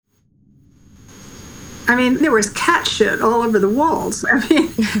I mean, there was cat shit all over the walls. I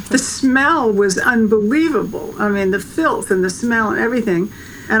mean, the smell was unbelievable. I mean, the filth and the smell and everything.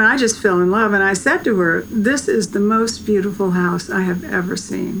 And I just fell in love. And I said to her, this is the most beautiful house I have ever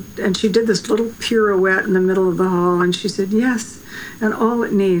seen. And she did this little pirouette in the middle of the hall. And she said, yes. And all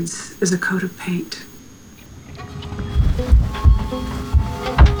it needs is a coat of paint.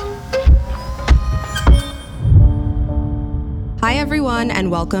 Hi, everyone, and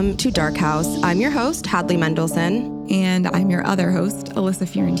welcome to Dark House. I'm your host, Hadley Mendelson. And I'm your other host, Alyssa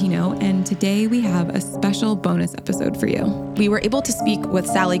Fiorentino. And today we have a special bonus episode for you. We were able to speak with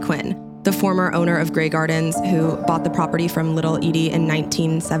Sally Quinn, the former owner of Grey Gardens, who bought the property from Little Edie in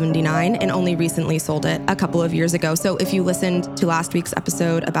 1979 and only recently sold it a couple of years ago. So if you listened to last week's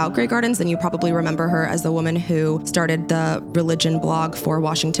episode about Grey Gardens, then you probably remember her as the woman who started the religion blog for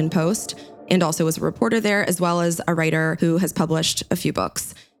Washington Post, and also was a reporter there, as well as a writer who has published a few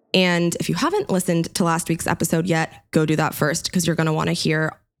books. And if you haven't listened to last week's episode yet, go do that first, because you're going to want to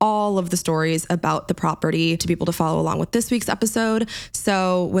hear all of the stories about the property to be able to follow along with this week's episode.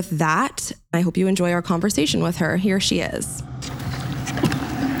 So with that, I hope you enjoy our conversation with her. Here she is.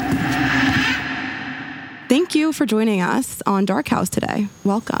 Thank you for joining us on Dark House today.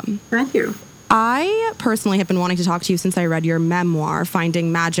 Welcome. Thank you. I personally have been wanting to talk to you since I read your memoir,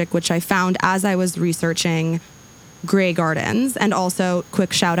 Finding Magic, which I found as I was researching Grey Gardens. And also,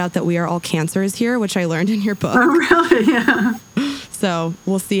 quick shout out that we are all Cancers here, which I learned in your book. Oh, really? Yeah. So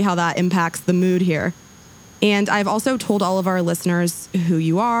we'll see how that impacts the mood here. And I've also told all of our listeners who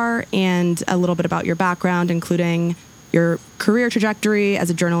you are and a little bit about your background, including your career trajectory as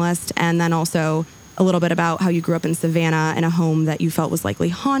a journalist, and then also a little bit about how you grew up in Savannah in a home that you felt was likely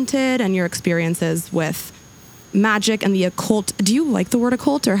haunted and your experiences with magic and the occult. Do you like the word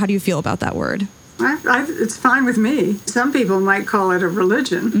occult, or how do you feel about that word? It's fine with me. Some people might call it a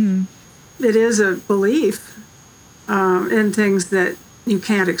religion. Mm. It is a belief in things that you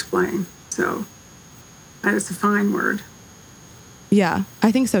can't explain. So it's a fine word. Yeah,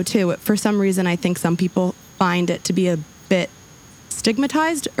 I think so too. For some reason, I think some people find it to be a bit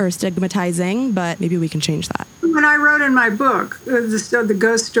stigmatized or stigmatizing, but maybe we can change that. When I wrote in my book, the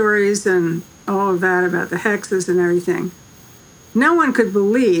ghost stories and all of that about the hexes and everything, no one could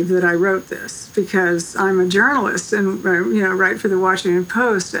believe that I wrote this because I'm a journalist and write for the Washington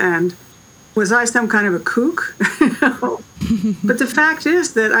Post. And was I some kind of a kook? But the fact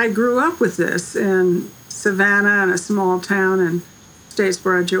is that I grew up with this in Savannah, in a small town in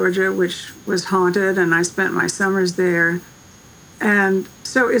Statesboro, Georgia, which was haunted, and I spent my summers there. And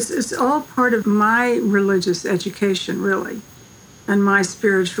so it's all part of my religious education, really, and my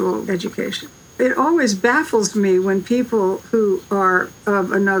spiritual education. It always baffles me when people who are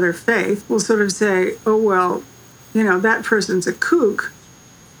of another faith will sort of say, oh, well, that person's a kook.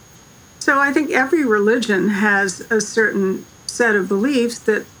 So I think every religion has a certain set of beliefs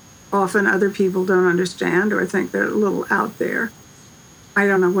that often other people don't understand or think they're a little out there. I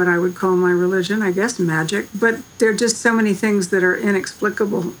don't know what I would call my religion, I guess magic, but there are just so many things that are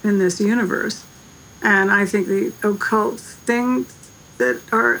inexplicable in this universe. And I think the occult things that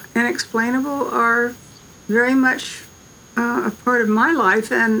are inexplainable are very much a part of my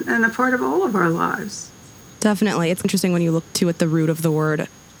life and a part of all of our lives. Definitely. It's interesting when you look at the root of the word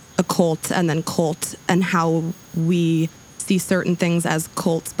occult and then cult, and how we see certain things as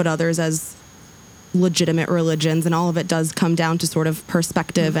cults, but others as legitimate religions, and all of it does come down to sort of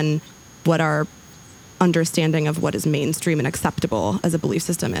perspective and what our understanding of what is mainstream and acceptable as a belief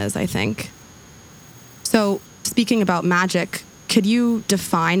system is, I think. So speaking about magic, could you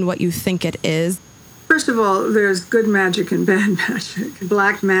define what you think it is? First of all, there's good magic and bad magic,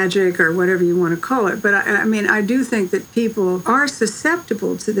 black magic or whatever you want to call it. But I do think that people are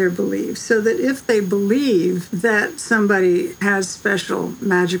susceptible to their beliefs, so that if they believe that somebody has special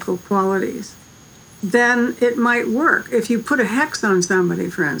magical qualities, then it might work. If you put a hex on somebody,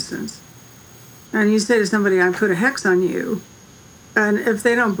 for instance, and you say to somebody, I put a hex on you, and if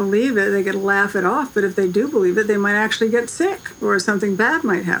they don't believe it, they could laugh it off. But if they do believe it, they might actually get sick or something bad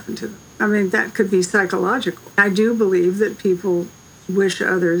might happen to them. I mean, that could be psychological. I do believe that people wish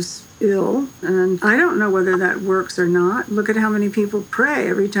others ill, and I don't know whether that works or not. Look at how many people pray.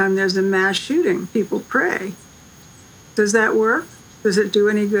 Every time there's a mass shooting, people pray. Does that work? Does it do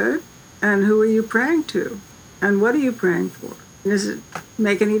any good? And who are you praying to? And what are you praying for? Does it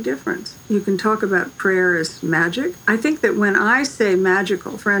make any difference? You can talk about prayer as magic. I think that when I say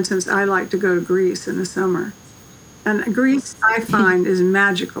magical, for instance, I like to go to Greece in the summer. And Greece, I find, is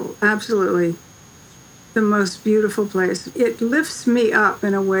magical. Absolutely the most beautiful place. It lifts me up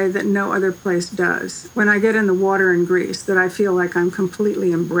in a way that no other place does. When I get in the water in Greece, that I feel like I'm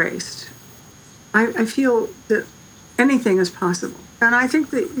completely embraced. I feel that anything is possible. And I think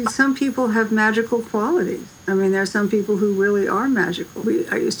that some people have magical qualities. I mean, there are some people who really are magical.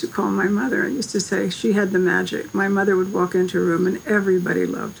 I used to call my mother. I used to say she had the magic. My mother would walk into a room and everybody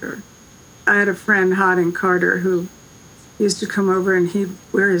loved her. I had a friend, Harding Carter, who used to come over and he'd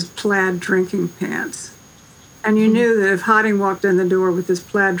wear his plaid drinking pants. And you knew that if Harding walked in the door with his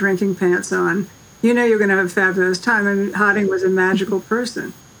plaid drinking pants on, you know you're going to have a fabulous time. I mean, Harding was a magical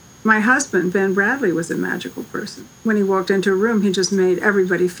person. My husband, Ben Bradley, was a magical person. When he walked into a room, he just made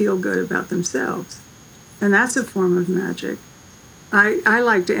everybody feel good about themselves. And that's a form of magic. I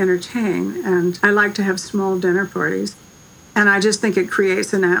like to entertain, and I like to have small dinner parties. And I just think it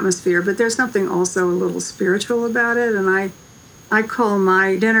creates an atmosphere. But there's something also a little spiritual about it. And I call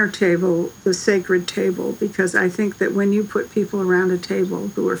my dinner table the sacred table, because I think that when you put people around a table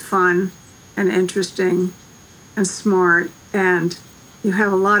who are fun and interesting and smart, and you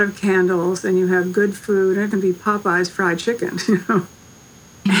have a lot of candles and you have good food, and it can be Popeye's fried chicken,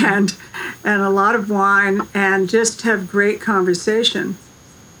 and a lot of wine, and just have great conversation.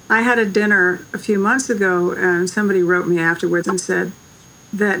 I had a dinner a few months ago, and somebody wrote me afterwards and said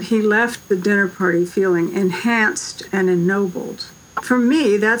that he left the dinner party feeling enhanced and ennobled. For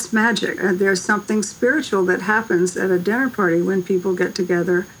me, that's magic. There's something spiritual that happens at a dinner party when people get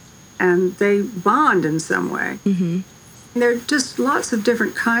together and they bond in some way. Mm-hmm. There are just lots of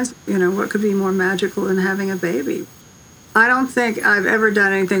different kinds. What could be more magical than having a baby? I don't think I've ever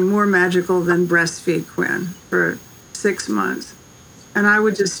done anything more magical than breastfeed Quinn for 6 months. And I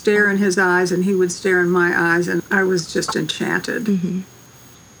would just stare in his eyes and he would stare in my eyes, and I was just enchanted. Mm-hmm.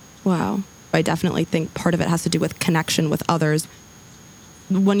 Wow. I definitely think part of it has to do with connection with others.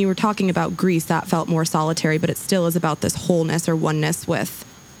 When you were talking about Grease, that felt more solitary, but it still is about this wholeness or oneness with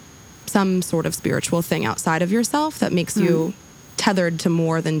some sort of spiritual thing outside of yourself that makes you tethered to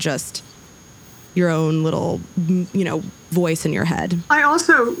more than just your own little, voice in your head. I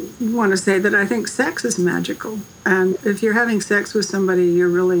also want to say that I think sex is magical. And if you're having sex with somebody you're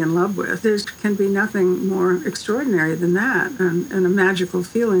really in love with, there can be nothing more extraordinary than that, and a magical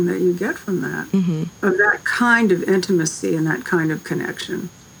feeling that you get from that, of that kind of intimacy and that kind of connection.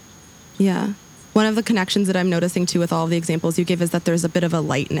 Yeah. One of the connections that I'm noticing, too, with all of the examples you give is that there's a bit of a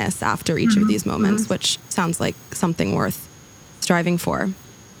lightness after each of these moments, which sounds like something worth striving for.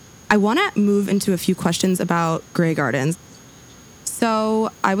 I want to move into a few questions about Grey Gardens.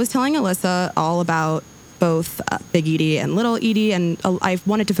 So I was telling Alyssa all about both Big Edie and Little Edie, and I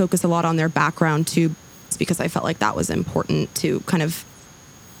wanted to focus a lot on their background, too, because I felt like that was important to kind of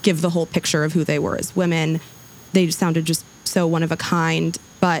give the whole picture of who they were as women. They sounded just so one of a kind,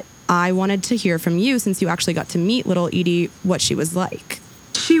 but I wanted to hear from you, since you actually got to meet Little Edie, what she was like.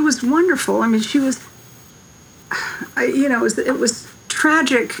 She was wonderful. I mean, she was, it was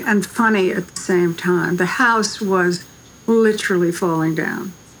tragic and funny at the same time. The house was literally falling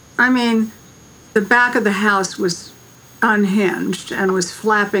down. I mean, the back of the house was unhinged and was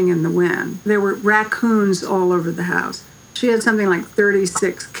flapping in the wind. There were raccoons all over the house. She had something like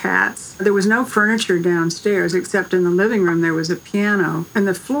 36 cats. There was no furniture downstairs except in the living room. There was a piano, and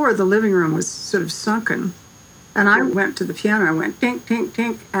the floor of the living room was sort of sunken. And I went to the piano. I went tink, tink,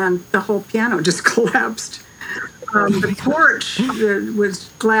 tink, and the whole piano just collapsed. The porch, the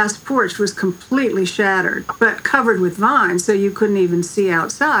glass porch, was completely shattered, but covered with vines, so you couldn't even see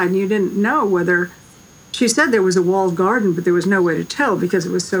outside. And you didn't know whether... She said there was a walled garden, but there was no way to tell because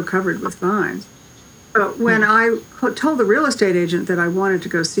it was so covered with vines. But when I told the real estate agent that I wanted to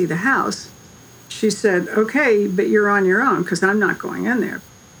go see the house, she said, okay, but you're on your own because I'm not going in there.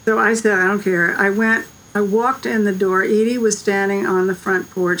 So I said, I don't care. I walked in the door. Edie was standing on the front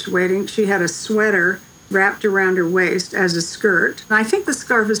porch waiting. She had a sweater wrapped around her waist as a skirt. And I think the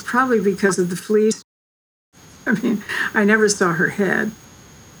scarf is probably because of the fleece. I mean, I never saw her head.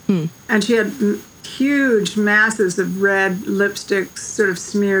 And she had huge masses of red lipstick sort of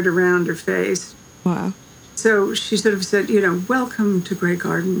smeared around her face. Wow. So she sort of said, welcome to Grey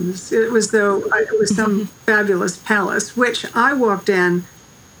Gardens. It was though it was some fabulous palace, which I walked in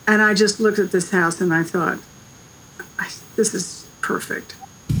and I just looked at this house and I thought, this is perfect.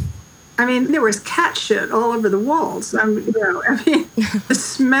 I mean, there was cat shit all over the walls. The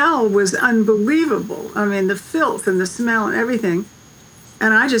smell was unbelievable. I mean, the filth and the smell and everything.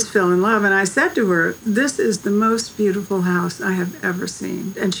 And I just fell in love. And I said to her, this is the most beautiful house I have ever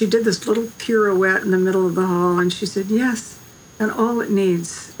seen. And she did this little pirouette in the middle of the hall. And she said, yes. And all it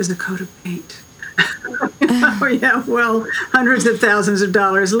needs is a coat of paint. Well, hundreds of thousands of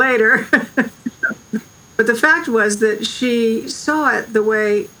dollars later. But the fact was that she saw it the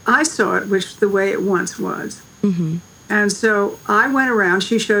way I saw it, which the way it once was. Mm-hmm. And so I went around,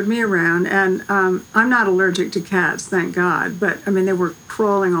 she showed me around, and I'm not allergic to cats, thank God. But I mean, they were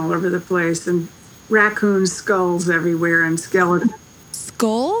crawling all over the place and raccoon skulls everywhere and skeletons.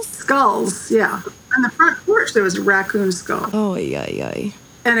 Skulls? Skulls, yeah. On the front porch, there was a raccoon skull. Oh, yeah.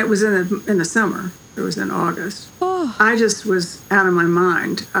 And it was in the summer. It was in August. Oh. I just was out of my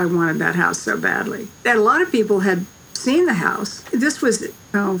mind. I wanted that house so badly. And a lot of people had seen the house. This was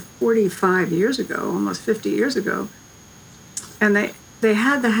 45 years ago, almost 50 years ago. And they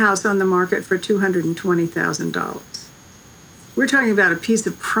had the house on the market for $220,000. We're talking about a piece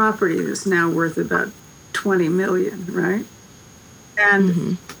of property that's now worth about $20 million, right?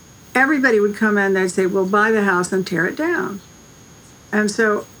 And everybody would come in, they'd say, well, buy the house and tear it down. And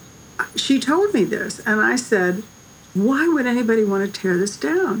so she told me this, and I said, why would anybody want to tear this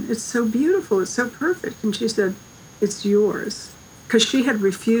down? It's so beautiful, it's so perfect. And she said, it's yours. Because she had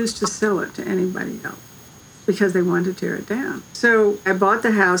refused to sell it to anybody else because they wanted to tear it down. So I bought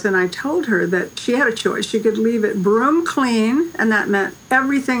the house, and I told her that she had a choice. She could leave it broom clean, and that meant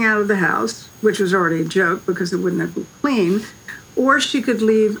everything out of the house, which was already a joke because it wouldn't have been clean. Or she could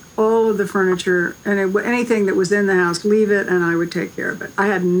leave all of the furniture and anything that was in the house, leave it, and I would take care of it. I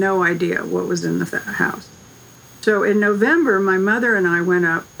had no idea what was in the house. So in November, my mother and I went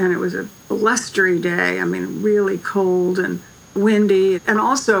up, and it was a blustery day. I mean, really cold and windy. And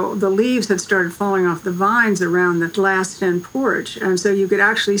also the leaves had started falling off the vines around the glassed-in porch. And so you could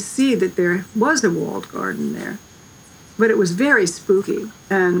actually see that there was a walled garden there. But it was very spooky,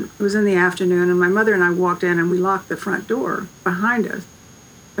 and it was in the afternoon, and my mother and I walked in, and we locked the front door behind us.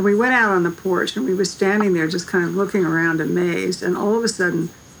 And we went out on the porch, and we were standing there just kind of looking around amazed, and all of a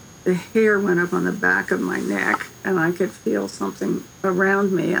sudden, the hair went up on the back of my neck, and I could feel something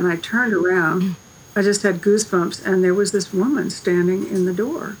around me, and I turned around. I just had goosebumps, and there was this woman standing in the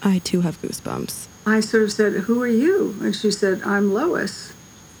door. I, too, have goosebumps. I sort of said, who are you? And she said, I'm Lois.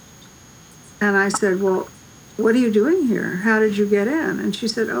 And I said, well, what are you doing here? How did you get in? And she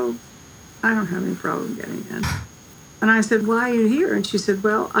said, oh, I don't have any problem getting in. And I said, why are you here? And she said,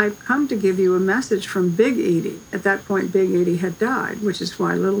 well, I've come to give you a message from Big Edie. At that point, Big Edie had died, which is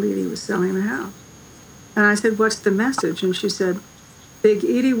why Little Edie was selling the house. And I said, what's the message? And she said, Big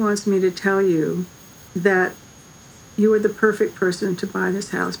Edie wants me to tell you that you are the perfect person to buy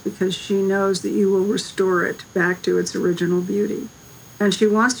this house because she knows that you will restore it back to its original beauty. And she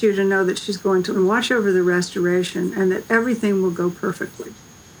wants you to know that she's going to watch over the restoration and that everything will go perfectly.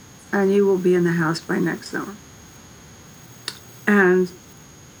 And you will be in the house by next summer. And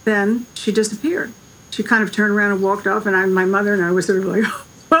then she disappeared. She kind of turned around and walked off, and my mother and I were sort of like,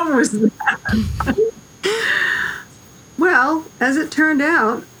 what was that? Well, as it turned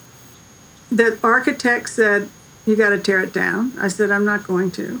out, the architect said, you got to tear it down. I said, I'm not going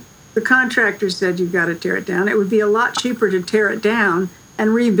to. The contractor said, you've got to tear it down. It would be a lot cheaper to tear it down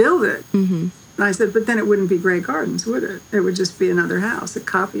and rebuild it. And I said, but then it wouldn't be Grey Gardens, would it? It would just be another house, a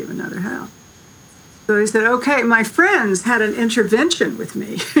copy of another house. So he said, okay, my friends had an intervention with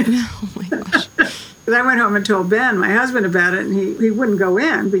me. Oh, my gosh. Because I went home and told Ben, my husband, about it, and he wouldn't go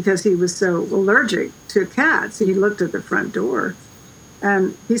in because he was so allergic to cats. He looked at the front door,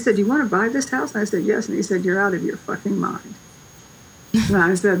 and he said, you want to buy this house? I said, yes. And he said, you're out of your fucking mind. And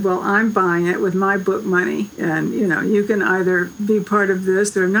I said, well, I'm buying it with my book money, and, you can either be part of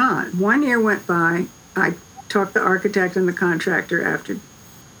this or not. 1 year went by. I talked the architect and the contractor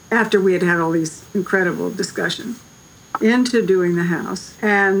after we had had all these incredible discussions into doing the house.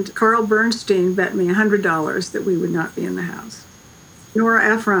 And Carl Bernstein bet me $100 that we would not be in the house. Nora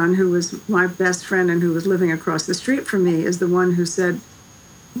Ephron, who was my best friend and who was living across the street from me, is the one who said,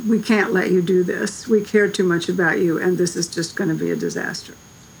 we can't let you do this. We care too much about you, and this is just going to be a disaster.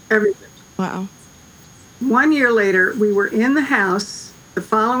 Everything. Wow. 1 year later, we were in the house the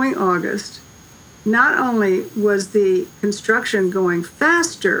following August. Not only was the construction going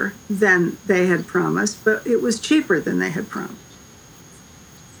faster than they had promised, but it was cheaper than they had promised.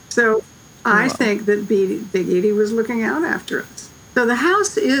 So I think that Big Edie was looking out after us. So the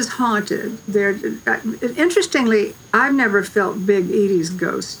house is haunted. Interestingly, I've never felt Big Edie's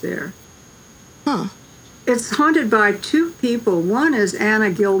ghost there. Huh. It's haunted by two people. One is Anna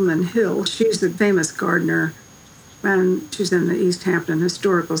Gilman Hill. She's a famous gardener, and she's in the East Hampton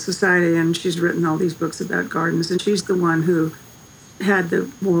Historical Society, and she's written all these books about gardens, and she's the one who had the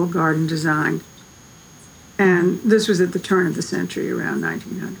wall garden designed. And this was at the turn of the century, around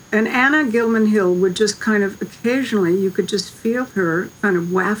 1900. And Anna Gilman Hill would just kind of occasionally, you could just feel her kind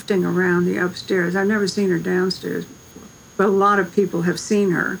of wafting around the upstairs. I've never seen her downstairs before, but a lot of people have seen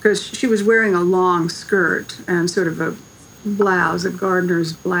her because she was wearing a long skirt and sort of a blouse, a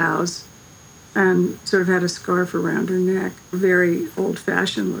gardener's blouse. and sort of had a scarf around her neck, very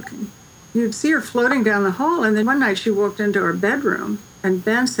old-fashioned looking. You'd see her floating down the hall, and then one night she walked into our bedroom, and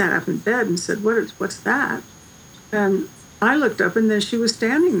Ben sat up in bed and said, what's that? And I looked up, and then she was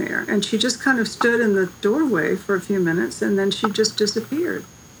standing there, and she just kind of stood in the doorway for a few minutes, and then she just disappeared.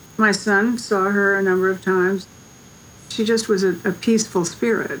 My son saw her a number of times. She just was a peaceful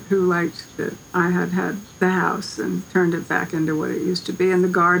spirit who liked that I had the house and turned it back into what it used to be. And the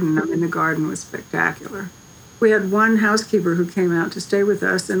garden, the garden was spectacular. We had one housekeeper who came out to stay with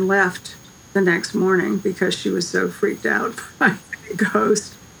us and left the next morning because she was so freaked out by a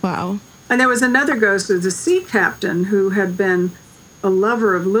ghost. Wow. And there was another ghost of the sea captain who had been a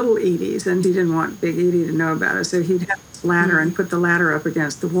lover of little Edie's, and he didn't want Big Edie to know about it. So he'd have this ladder and put the ladder up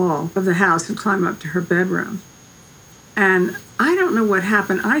against the wall of the house and climb up to her bedroom. And I don't know what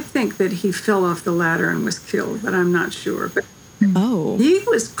happened. I think that he fell off the ladder and was killed, but I'm not sure. But he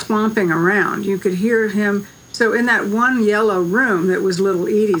was clomping around. You could hear him. So in that one yellow room that was little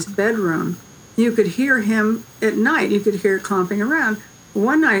Edie's bedroom, you could hear him at night. You could hear clomping around.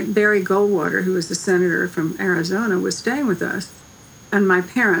 One night, Barry Goldwater, who was the senator from Arizona, was staying with us and my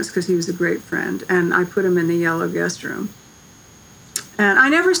parents, because he was a great friend, and I put him in the yellow guest room. And I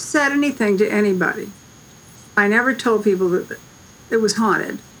never said anything to anybody. I never told people that it was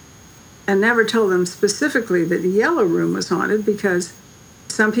haunted, and never told them specifically that the yellow room was haunted, because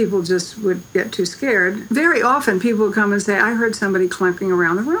some people just would get too scared. Very often people would come and say, I heard somebody clunking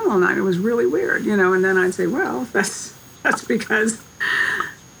around the room all night. It was really weird, and then I'd say, well, that's because...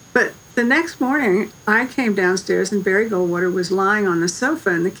 But the next morning, I came downstairs and Barry Goldwater was lying on the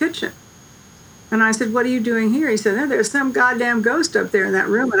sofa in the kitchen. And I said, what are you doing here? He said, there's some goddamn ghost up there in that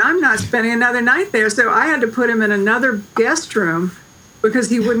room, and I'm not spending another night there. So I had to put him in another guest room because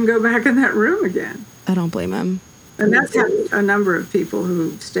he wouldn't go back in that room again. I don't blame him. And that's happened to a number of people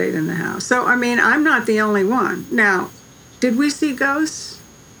who stayed in the house. So, I'm not the only one. Now, did we see ghosts?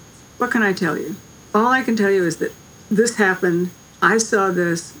 What can I tell you? All I can tell you is that this happened. I saw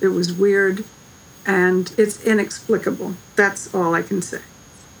this. It was weird, and it's inexplicable. That's all I can say.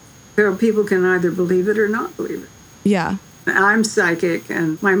 So people can either believe it or not believe it. Yeah. I'm psychic,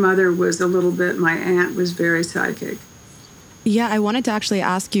 and my mother was a little bit, my aunt was very psychic. Yeah, I wanted to actually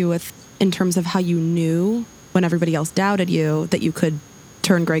ask you in terms of how you knew when everybody else doubted you that you could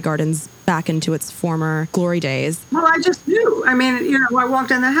turn Grey Gardens back into its former glory days. Well, I just knew. I walked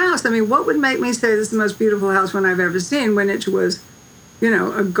in the house. What would make me say this is the most beautiful house one I've ever seen when it was,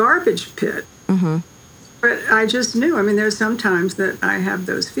 a garbage pit? Mm-hmm. But I just knew. There's sometimes that I have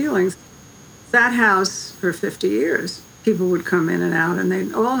those feelings. That house, for 50 years, people would come in and out, and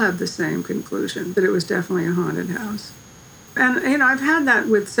they'd all have the same conclusion, that it was definitely a haunted house. And, I've had that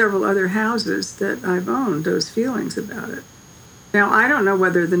with several other houses that I've owned, those feelings about it. Now, I don't know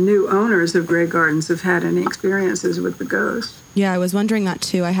whether the new owners of Grey Gardens have had any experiences with the ghost. Yeah, I was wondering that,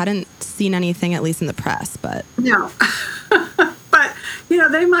 too. I hadn't seen anything, at least in the press, but... No. But,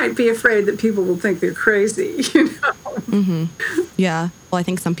 they might be afraid that people will think they're crazy, Mm-hmm. Yeah. Well, I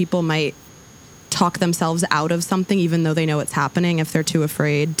think some people might talk themselves out of something, even though they know it's happening, if they're too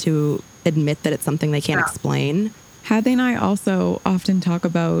afraid to admit that it's something they can't explain. Hadley and I also often talk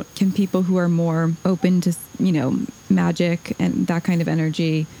about, can people who are more open to, magic and that kind of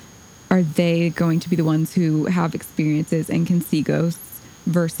energy, are they going to be the ones who have experiences and can see ghosts?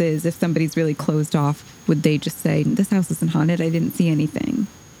 Versus if somebody's really closed off, would they just say, this house isn't haunted, I didn't see anything?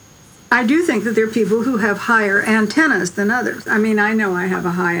 I do think that there are people who have higher antennas than others. I know I have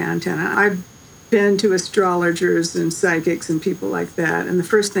a high antenna. I've been to astrologers and psychics and people like that, and the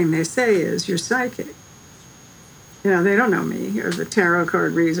first thing they say is, you're psychic. They don't know me, or the tarot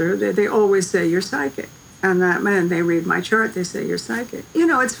card reader. They always say, you're psychic. And when they read my chart, they say, you're psychic.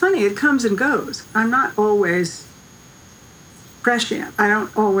 It's funny, it comes and goes. I'm not always prescient. I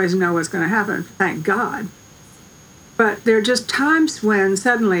don't always know what's going to happen, thank God. But there are just times when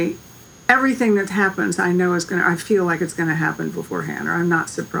suddenly everything that happens, I feel like it's going to happen beforehand, or I'm not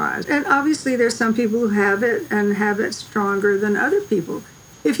surprised. And obviously there's some people who have it and have it stronger than other people.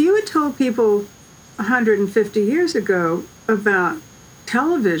 If you had told people 150 years ago about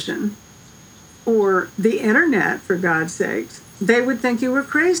television or the internet, for God's sakes, they would think you were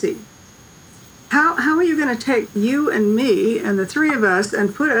crazy. How are you going to take you and me and the three of us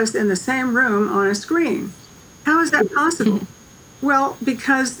and put us in the same room on a screen? How is that possible? Well,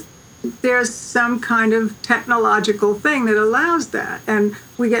 because there's some kind of technological thing that allows that, and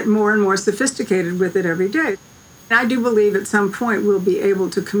we get more and more sophisticated with it every day. And I do believe at some point we'll be able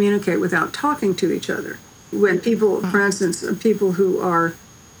to communicate without talking to each other. When people, for instance, people who are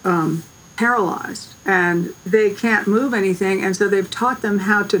paralyzed and they can't move anything, and so they've taught them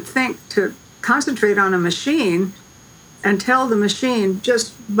how to think to concentrate on a machine and tell the machine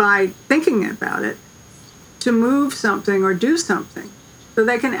just by thinking about it to move something or do something. So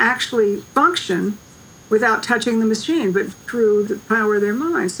they can actually function without touching the machine, but through the power of their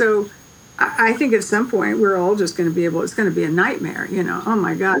mind. So I think at some point we're all just going to be able, it's going to be a nightmare, you know. Oh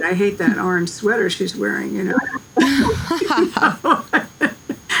my God, I hate that orange sweater she's wearing, you know.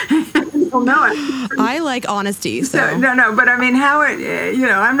 People know it. I like honesty. So No, but I mean, how it, you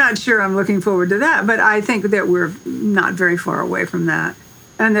know, I'm not sure I'm looking forward to that, but I think that we're not very far away from that.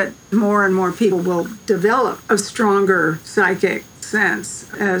 And that more and more people will develop a stronger psychic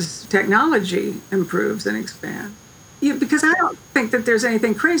sense as technology improves and expands. Because I don't think that there's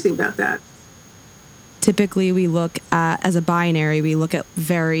anything crazy about that. typically we look at, as a binary, we look at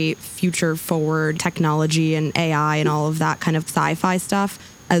very future forward technology and AI and all of that kind of sci-fi stuff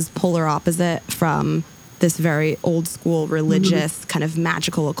as polar opposite from this very old school religious kind of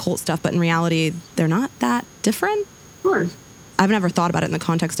magical occult stuff. But in reality, they're not that different. Of course. I've never thought about it in the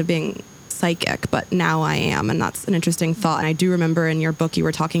context of being psychic, but now I am. And that's an interesting thought. And I do remember in your book, you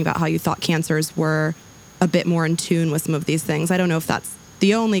were talking about how you thought cancers were a bit more in tune with some of these things. I don't know if that's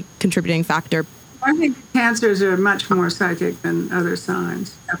the only contributing factor. I think cancers are much more psychic than other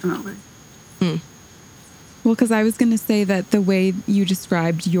signs, definitely. Well, because I was going to say that the way you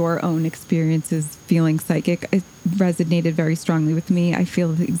described your own experiences feeling psychic, it resonated very strongly with me. I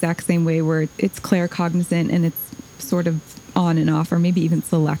feel the exact same way, where it's claircognizant and it's sort of on and off, or maybe even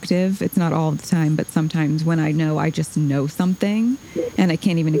selective. It's not all the time, but sometimes when I know, I just know something and I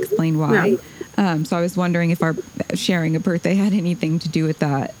can't even explain why. Yeah. So I was wondering if our sharing a birthday had anything to do with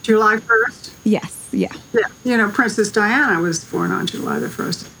that. July 1st? Yes. Yeah. Yeah. You know, Princess Diana was born on July the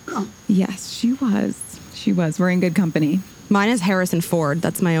 1st. Oh. Yes, she was. She was. We're in good company. Mine is Harrison Ford.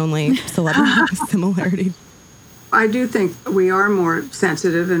 That's my only celebrity similarity. I do think we are more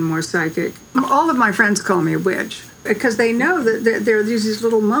sensitive and more psychic. All of my friends call me a witch because they know that there are these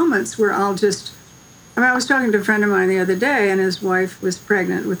little moments where I'll just... I was talking to a friend of mine the other day, and his wife was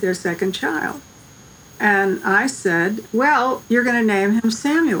pregnant with their second child. And I said, well, you're going to name him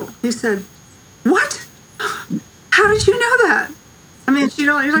Samuel. He said, what? How did you know that? I mean,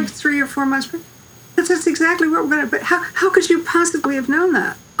 you're like 3 or 4 months pregnant. That's exactly what we're going to... But how could you possibly have known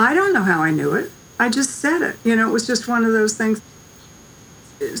that? I don't know how I knew it. I just said it. You know, it was just one of those things.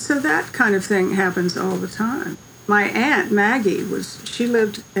 So that kind of thing happens all the time. My aunt, Maggie, she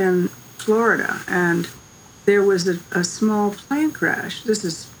lived in Florida, and there was a small plane crash. This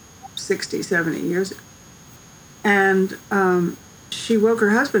is 60, 70 years ago. And she woke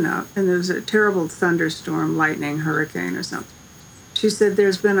her husband up, and there was a terrible thunderstorm, lightning, hurricane or something. She said,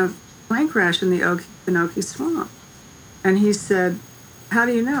 there's been a plane crash in the Okefenokee Swamp. And he said, how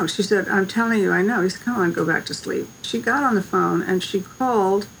do you know? She said, I'm telling you, I know. He said, come on, go back to sleep. She got on the phone and she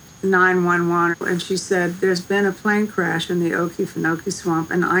called 911 and she said, there's been a plane crash in the Okefenokee Swamp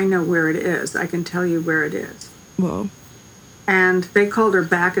and I know where it is. I can tell you where it is. Whoa. And they called her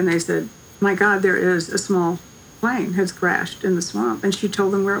back and they said, my God, there is a small plane has crashed in the swamp. And she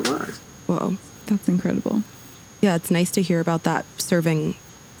told them where it was. Whoa. That's incredible. Yeah, it's nice to hear about that serving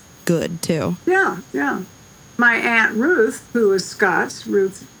good, too. Yeah, yeah. My Aunt Ruth, who was Scots,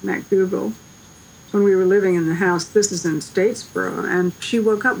 Ruth MacDougall, when we were living in the house, this is in Statesboro, and she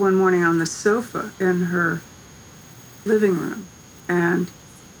woke up one morning on the sofa in her living room, and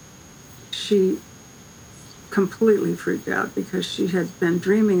she completely freaked out because she had been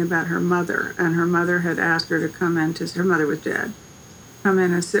dreaming about her mother, and her mother had asked her to come in her mother was dead, come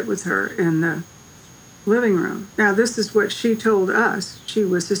in and sit with her in the living room. Now, this is what she told us. She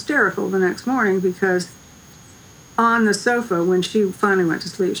was hysterical the next morning because on the sofa, when she finally went to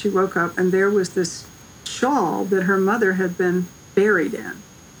sleep, she woke up and there was this shawl that her mother had been buried in.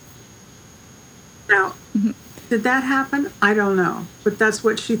 Now, did that happen? I don't know. But that's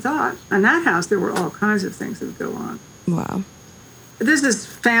what she thought. In that house, there were all kinds of things that would go on. Wow. This is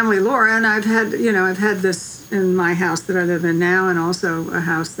family lore, and I've had this in my house that I live in now, and also a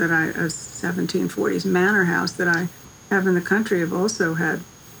house a 1740s manor house that I have in the country have also had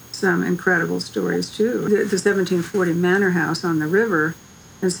some incredible stories too. The 1740 manor house on the river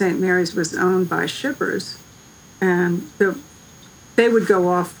in St. Mary's was owned by shippers, and they would go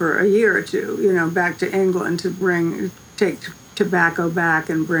off for a year or two, back to England to take tobacco back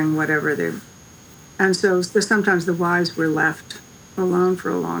and bring whatever and so sometimes the wives were left alone for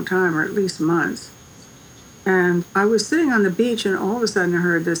a long time, or at least months. And I was sitting on the beach, and all of a sudden I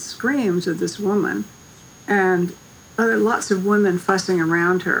heard the screams of this woman, and lots of women fussing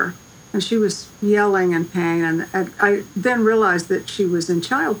around her, and she was yelling in pain. And I then realized that she was in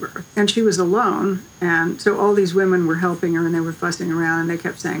childbirth, and she was alone. And so all these women were helping her, and they were fussing around, and they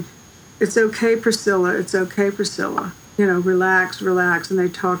kept saying, it's okay, Priscilla. It's okay, Priscilla. Relax, relax. And they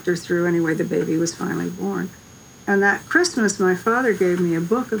talked her through. Anyway, the baby was finally born. And that Christmas, my father gave me a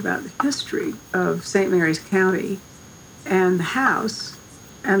book about the history of St. Mary's County and the house.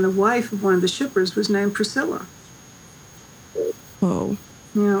 And the wife of one of the shippers was named Priscilla. Whoa.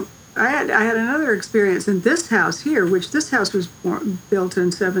 I had another experience in this house here, which this house was built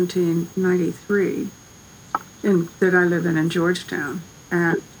in 1793, that I live in Georgetown.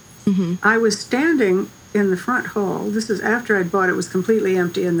 And I was standing in the front hall. This is after I'd bought it. It was completely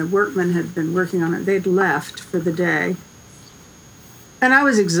empty, and the workmen had been working on it. They'd left for the day. And I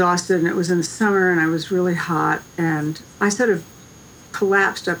was exhausted, and it was in the summer, and I was really hot, and I sort of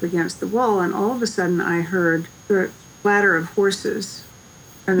collapsed up against the wall, and all of a sudden I heard the clatter of horses.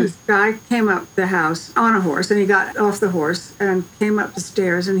 And this guy came up the house on a horse, and he got off the horse and came up the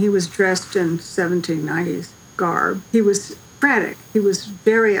stairs, and he was dressed in 1790s garb. He was frantic. He was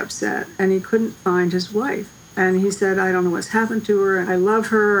very upset, and he couldn't find his wife. And he said, I don't know what's happened to her, and I love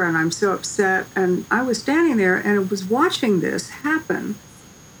her, and I'm so upset. And I was standing there and was watching this happen.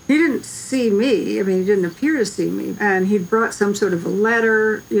 He didn't see me. I mean, he didn't appear to see me. And he'd brought some sort of a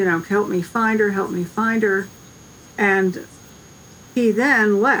letter, help me find her, help me find her. And he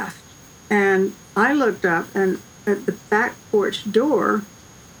then left. And I looked up, and at the back porch door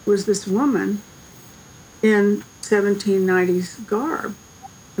was this woman in 1790s garb.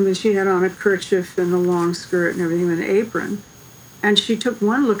 I mean, she had on a kerchief and a long skirt and everything, and an apron. And she took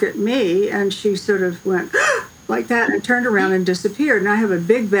one look at me, and she sort of went like that and turned around and disappeared. And I have a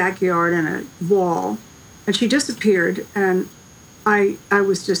big backyard and a wall, and she disappeared. And I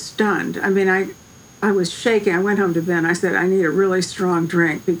was just stunned. I mean, I was shaking. I went home to Ben. I said, I need a really strong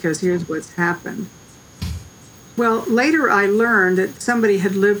drink because here's what's happened. Well, later I learned that somebody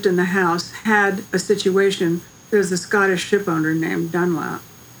had lived in the house, had a situation. There was a Scottish ship owner named Dunlap,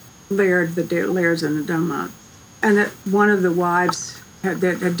 Laird, the Lairds and the Dunlap, and that one of the wives had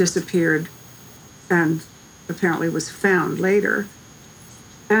disappeared and apparently was found later.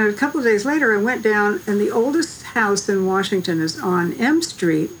 And a couple of days later, I went down, and the oldest house in Washington is on M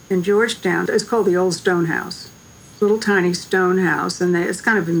Street in Georgetown. It's called the Old Stone House. Little tiny stone house, and it's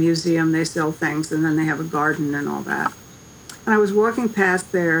kind of a museum. They sell things, and then they have a garden and all that. And I was walking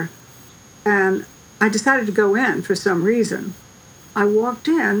past there, and I decided to go in for some reason. I walked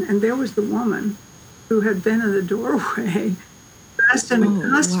in, and there was the woman who had been in the doorway dressed in a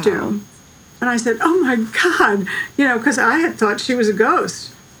costume. Wow. And I said, oh, my God, because I had thought she was a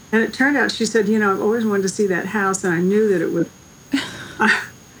ghost. And it turned out, she said, I've always wanted to see that house, and I knew that it would...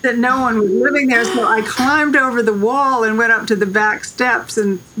 that no one was living there. So I climbed over the wall and went up to the back steps,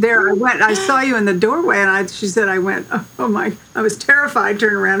 and there I went. I saw you in the doorway, and she said, I went, oh my, I was terrified,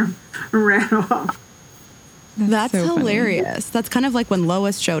 turned around and ran off. That's so hilarious. Funny. That's kind of like when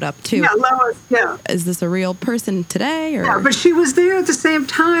Lois showed up too. Yeah, Lois, yeah. Is this a real person today? Or? Yeah, but she was there at the same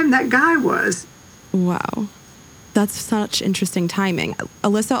time that guy was. Wow. That's such interesting timing.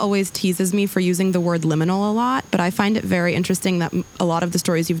 Alyssa always teases me for using the word liminal a lot, but I find it very interesting that a lot of the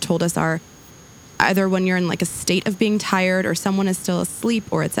stories you've told us are either when you're in like a state of being tired or someone is still asleep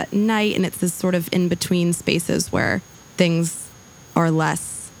or it's at night, and it's this sort of in-between spaces where things are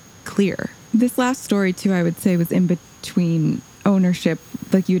less clear. This last story, too, I would say was in between ownership,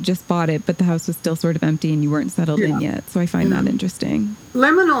 like you had just bought it, but the house was still sort of empty and you weren't settled in yet. So I find that interesting.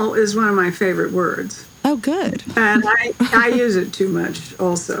 Liminal is one of my favorite words. Oh, good. And I use it too much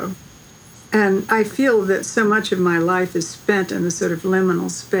also. And I feel that so much of my life is spent in the sort of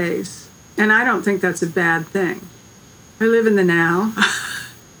liminal space. And I don't think that's a bad thing. I live in the now.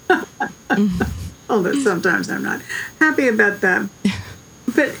 Although sometimes I'm not happy about that.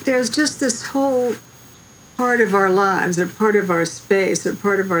 But there's just this whole part of our lives, or part of our space, or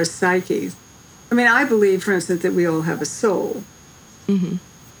part of our psyches. I mean, I believe, for instance, that we all have a soul. Mm-hmm.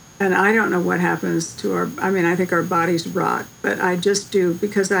 And I don't know what happens to I think our bodies rot, but I just do,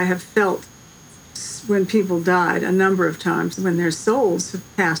 because I have felt when people died a number of times when their souls have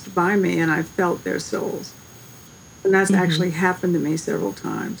passed by me, and I've felt their souls. And that's actually happened to me several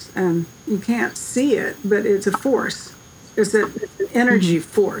times. And you can't see it, but it's a force. It's an energy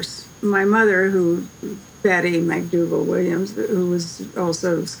force. My mother, Betty McDougall Williams, who was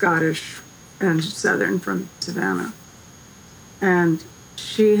also Scottish and Southern from Savannah, and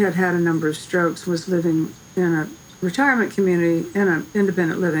she had had a number of strokes, was living in a retirement community, in an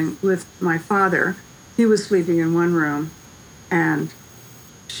independent living with my father. He was sleeping in one room, and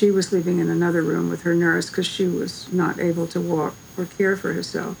she was sleeping in another room with her nurse because she was not able to walk or care for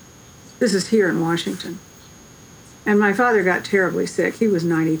herself. This is here in Washington. And my father got terribly sick. He was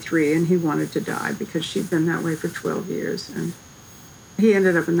 93, and he wanted to die because she'd been that way for 12 years. And he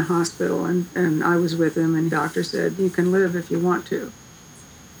ended up in the hospital, and I was with him, and the doctor said, you can live if you want to.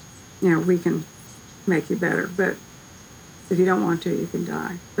 We can make you better, but if you don't want to, you can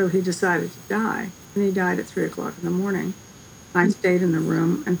die. So he decided to die, and he died at 3 o'clock in the morning. I stayed in the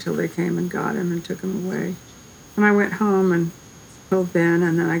room until they came and got him and took him away. And I went home and told Ben,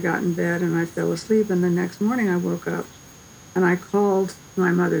 and then I got in bed and I fell asleep. And the next morning I woke up and I called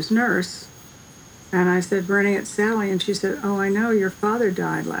my mother's nurse and I said, Bernie, it's Sally. And she said, oh, I know, your father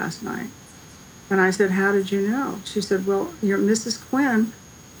died last night. And I said, how did you know? She said, well, your Mrs. Quinn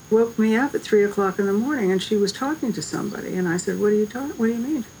woke me up at 3 o'clock in the morning and she was talking to somebody. And I said, what do you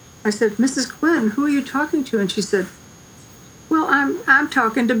mean? I said, Mrs. Quinn, who are you talking to? And she said, well, I'm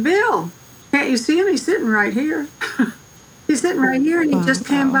talking to Bill. Can't you see him? He's sitting right here. He's sitting right here, and he just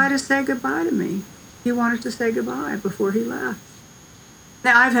came by to say goodbye to me. He wanted to say goodbye before he left.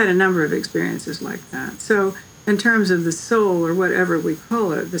 Now, I've had a number of experiences like that. So in terms of the soul, or whatever we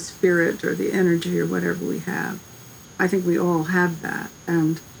call it, the spirit or the energy or whatever we have, I think we all have that.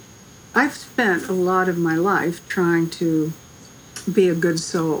 And I've spent a lot of my life trying to be a good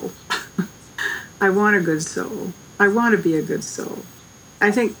soul. I want a good soul. I want to be a good soul.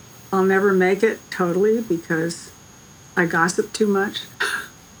 I think I'll never make it totally because I gossip too much.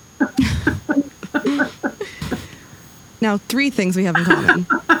 Now, 3 things we have in common.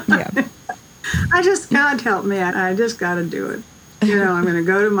 Yeah. God help me, I just got to do it. I'm going to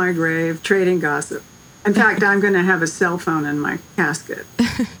go to my grave trading gossip. In fact, I'm going to have a cell phone in my casket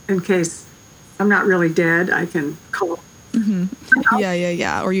in case I'm not really dead. I can call. Mm-hmm.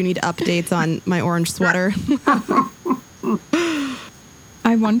 Yeah. Or you need updates on my orange sweater.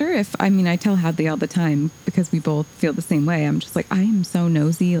 I wonder if, I tell Hadley all the time because we both feel the same way. I'm just like, I am so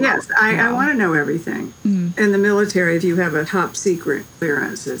nosy. Yes, I want to know everything. In the military, if you have a top secret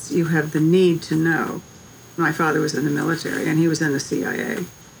clearance, you have the need to know. My father was in the military and he was in the CIA.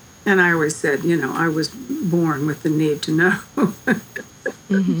 And I always said, I was born with the need to know.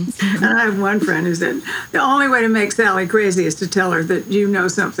 Mm-hmm. And I have one friend who said, the only way to make Sally crazy is to tell her that you know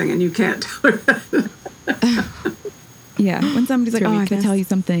something and you can't tell her that. Yeah, when somebody's like, I can tell you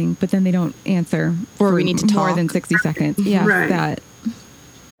something, but then they don't answer. Or we need to talk. More than 60 seconds. Yeah, right. That.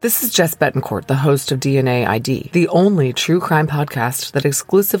 This is Jess Betancourt, the host of DNA ID, the only true crime podcast that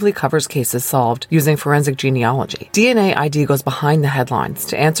exclusively covers cases solved using forensic genealogy. DNA ID goes behind the headlines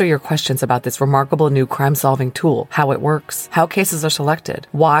to answer your questions about this remarkable new crime-solving tool, how it works, how cases are selected,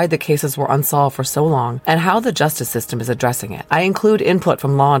 why the cases were unsolved for so long, and how the justice system is addressing it. I include input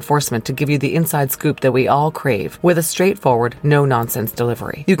from law enforcement to give you the inside scoop that we all crave with a straightforward, no-nonsense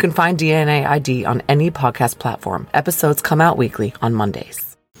delivery. You can find DNA ID on any podcast platform. Episodes come out weekly on Mondays.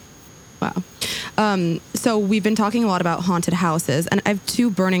 Wow. So we've been talking a lot about haunted houses, and I have 2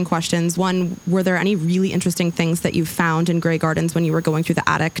 burning questions. One, were there any really interesting things that you found in Grey Gardens when you were going through the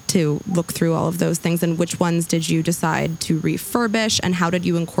attic to look through all of those things? And which ones did you decide to refurbish? And how did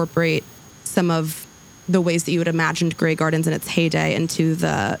you incorporate some of the ways that you had imagined Grey Gardens in its heyday into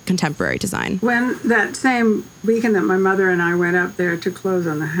the contemporary design? When that same weekend that my mother and I went up there to close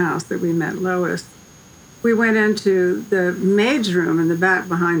on the house that we met Lois, we went into the maid's room in the back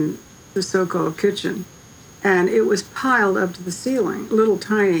behind the so-called kitchen, and it was piled up to the ceiling, little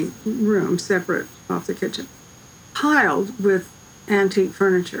tiny room separate off the kitchen, piled with antique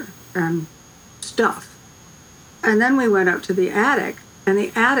furniture and stuff. And then we went up to the attic, and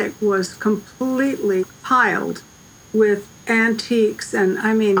the attic was completely piled with antiques and,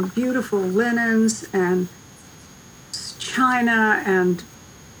 beautiful linens and china and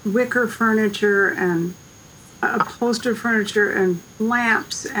wicker furniture and upholstered furniture and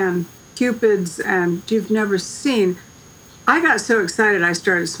lamps and cupids and you've never seen. I got so excited I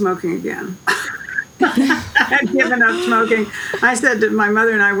started smoking again. I had given up smoking. I said that my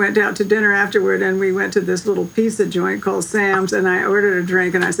mother and I went out to dinner afterward, and we went to this little pizza joint called Sam's, and I ordered a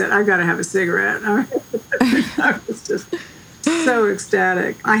drink, and I said, I got to have a cigarette. I was just so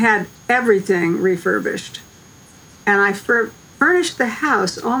ecstatic. I had everything refurbished, and I furnished the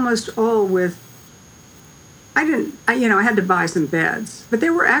house almost all with, I had to buy some beds, but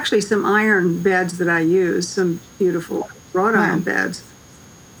there were actually some iron beds that I used, some beautiful wrought iron beds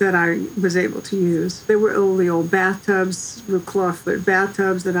that I was able to use. There were all the old bathtubs, the clawfoot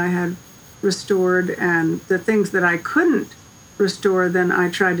bathtubs that I had restored, and the things that I couldn't restore, then I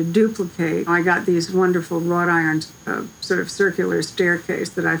tried to duplicate. I got these wonderful wrought iron sort of circular staircase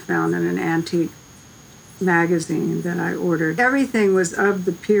that I found in an antique magazine that I ordered. Everything was of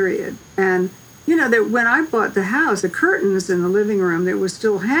the period. And that when I bought the house, the curtains in the living room that were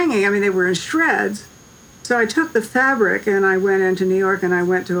still hanging, they were in shreds. So I took the fabric and I went into New York, and I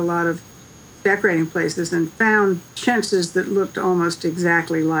went to a lot of decorating places and found chintzes that looked almost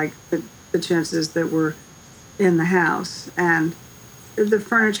exactly like the chintzes that were in the house. And the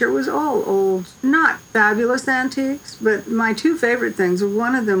furniture was all old, not fabulous antiques, but my two favorite things,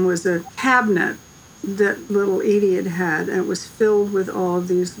 one of them was a cabinet that little Edie had, and it was filled with all of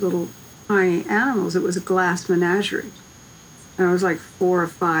these little tiny animals. It was a glass menagerie. And it was like 4 or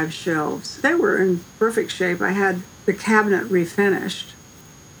 5 shelves. They were in perfect shape. I had the cabinet refinished.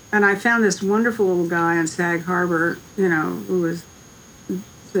 And I found this wonderful little guy in Sag Harbor, who was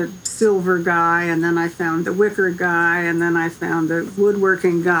the silver guy, and then I found the wicker guy, and then I found the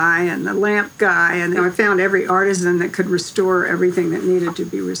woodworking guy and the lamp guy, and I found every artisan that could restore everything that needed to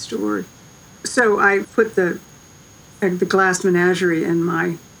be restored. So I put the glass menagerie in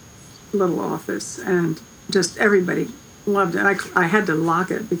my little office, and just everybody loved it. I had to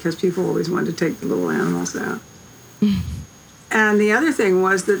lock it because people always wanted to take the little animals out. And the other thing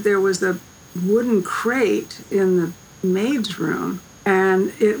was that there was a wooden crate in the maid's room,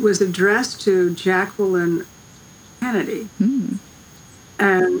 and it was addressed to Jacqueline Kennedy. And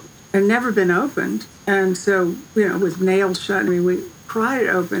it had never been opened. And so, it was nailed shut. We pried it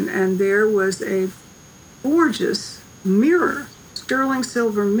open, and there was a gorgeous mirror, sterling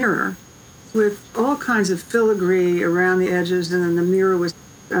silver mirror, with all kinds of filigree around the edges. And then the mirror was,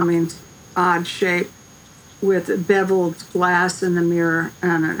 odd shape, with beveled glass in the mirror,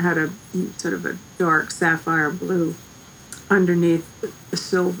 and it had a sort of a dark sapphire blue underneath the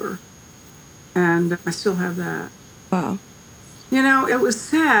silver. And I still have that. Wow. It was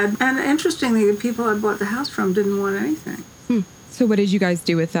sad. And interestingly, the people I bought the house from didn't want anything. So what did you guys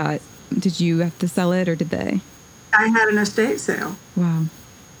do with that? Did you have to sell it, or did they? I had an estate sale. Wow.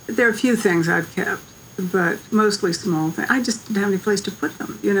 There are a few things I've kept, but mostly small things. I just didn't have any place to put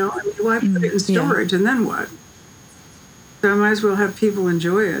them, Why put it in storage, and then what? So I might as well have people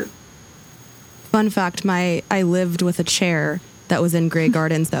enjoy it. Fun fact, I lived with a chair that was in Grey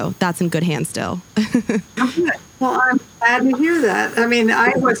Gardens, though. That's in good hands still. Well, I'm glad to hear that.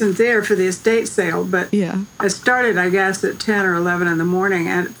 I wasn't there for the estate sale, but Yeah. I started, I guess, at 10 or 11 in the morning.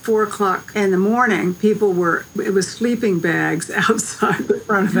 And at 4 o'clock in the morning, it was sleeping bags outside the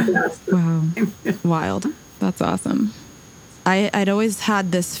front of the house. Wow. Wild. That's awesome. I'd always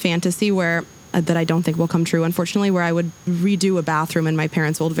had this fantasy that I don't think will come true, unfortunately, where I would redo a bathroom in my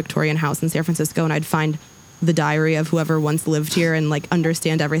parents' old Victorian house in San Francisco, and I'd find the diary of whoever once lived here and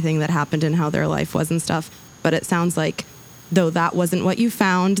understand everything that happened and how their life was and stuff. But it sounds like, though that wasn't what you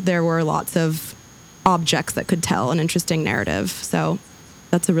found, there were lots of objects that could tell an interesting narrative. So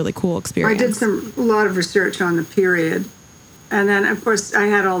that's a really cool experience. I did a lot of research on the period. And then, of course, I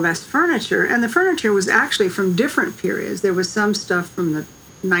had all this furniture. And the furniture was actually from different periods. There was some stuff from the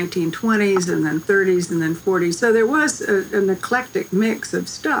 1920s and then 30s and then 40s. So there was an eclectic mix of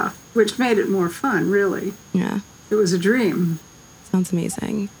stuff, which made it more fun, really. Yeah. It was a dream. Sounds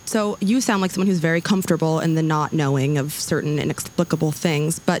amazing. So you sound like someone who's very comfortable in the not knowing of certain inexplicable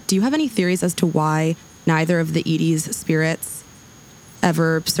things, but do you have any theories as to why neither of the Edie's spirits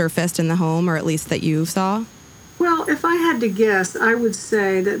ever surfaced in the home, or at least that you saw? Well, if I had to guess, I would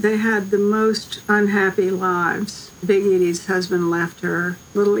say that they had the most unhappy lives. Big Edie's husband left her.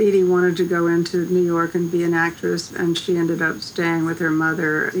 Little Edie wanted to go into New York and be an actress, and she ended up staying with her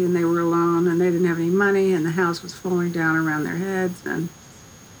mother, and they were alone, and they didn't have any money, and the house was falling down around their heads. And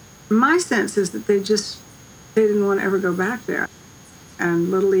my sense is that they didn't want to ever go back there. And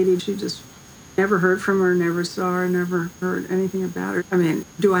little Edie, she just never heard from her, never saw her, never heard anything about her.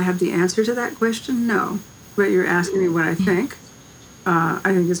 Do I have the answer to that question? No. But you're asking me what I think. I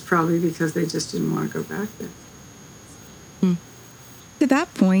think it's probably because they just didn't want to go back there. To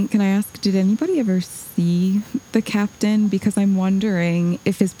that point, can I ask, did anybody ever see the captain? Because I'm wondering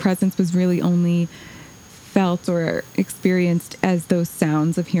if his presence was really only felt or experienced as those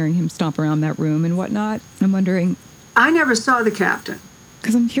sounds of hearing him stomp around that room and whatnot. I'm wondering. I never saw the captain.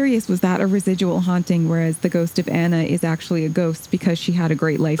 Because I'm curious, was that a residual haunting, whereas the ghost of Anna is actually a ghost because she had a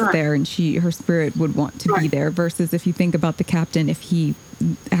great life there and her spirit would want to be there, versus if you think about the captain, if he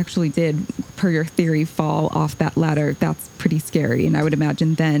actually did, per your theory, fall off that ladder, that's pretty scary. And I would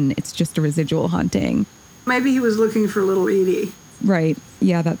imagine then it's just a residual haunting. Maybe he was looking for little Edie. Right.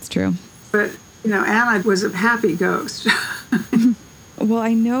 Yeah, that's true. But, Anna was a happy ghost. Well,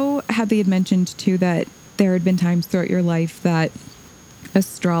 I know Hadley had mentioned, too, that there had been times throughout your life that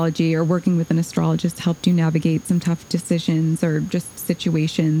astrology or working with an astrologist helped you navigate some tough decisions or just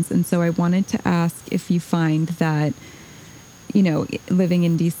situations. And so I wanted to ask if you find that, living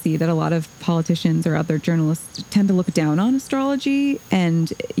in DC, that a lot of politicians or other journalists tend to look down on astrology.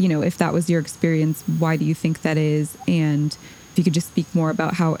 And, if that was your experience, why do you think that is? And if you could just speak more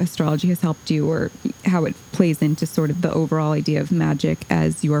about how astrology has helped you or how it plays into sort of the overall idea of magic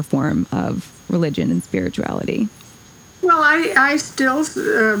as your form of religion and spirituality. Well, I still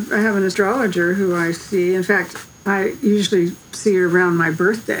have an astrologer who I see. In fact, I usually see her around my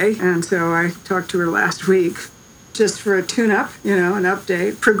birthday. And so I talked to her last week just for a tune-up, an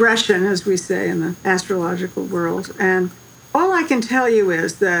update, progression, as we say in the astrological world. And all I can tell you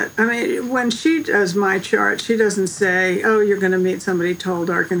is that, when she does my chart, she doesn't say, oh, you're going to meet somebody tall,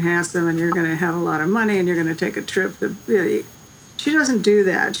 dark, and handsome, and you're going to have a lot of money, and you're going to take a trip to... She doesn't do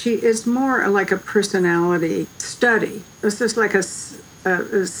that. It's more like a personality study. It's just like a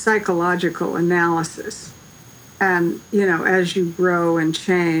psychological analysis. And, as you grow and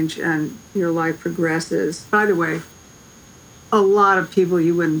change and your life progresses. By the way, a lot of people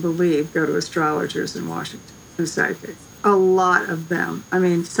you wouldn't believe go to astrologers in Washington and psychics. A lot of them.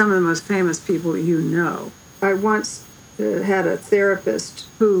 Some of the most famous people I once had a therapist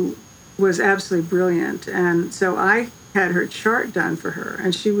who was absolutely brilliant. And so I had her chart done for her,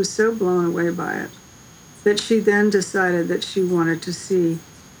 and she was so blown away by it that she then decided that she wanted to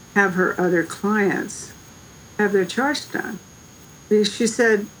have her other clients have their charts done. She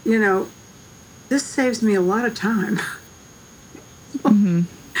said, this saves me a lot of time. Mm-hmm.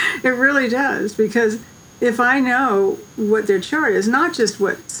 It really does, because if I know what their chart is, not just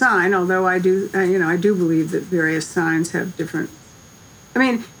what sign, although I do believe that various signs have different,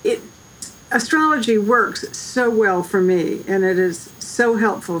 astrology works so well for me, and it is so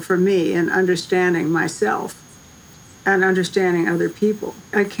helpful for me in understanding myself and understanding other people.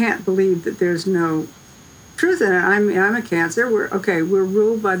 I can't believe that there's no truth in it. I'm a Cancer. We're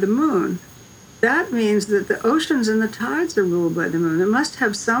ruled by the moon. That means that the oceans and the tides are ruled by the moon. It must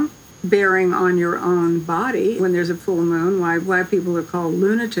have some bearing on your own body when there's a full moon. Why people are called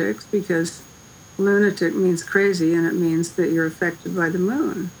lunatics, because lunatic means crazy, and it means that you're affected by the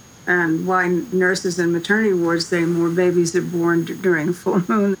moon. And why nurses in maternity wards say more babies are born during full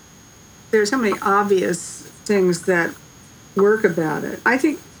moon. There's so many obvious things that work about it. I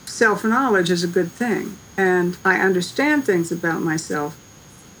think self-knowledge is a good thing. And I understand things about myself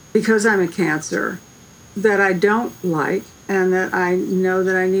because I'm a Cancer that I don't like and that I know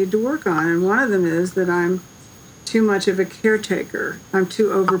that I need to work on. And one of them is that I'm too much of a caretaker. I'm too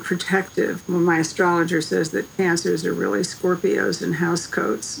overprotective. Well, my astrologer says that Cancers are really Scorpios in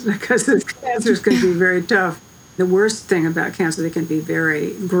housecoats because Cancers can be very tough. The worst thing about Cancer, they can be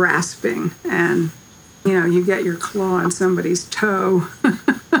very grasping, and you get your claw on somebody's toe.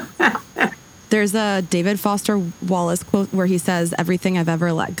 There's a David Foster Wallace quote where he says, everything I've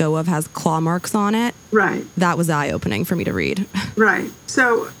ever let go of has claw marks on it. Right. That was eye-opening for me to read. Right.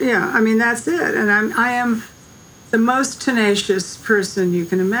 So, that's it. And I am the most tenacious person you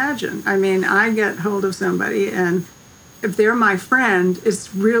can imagine. I get hold of somebody, and if they're my friend,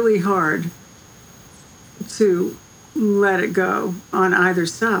 it's really hard to let it go on either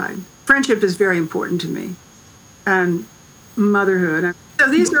side. Friendship is very important to me, and motherhood. So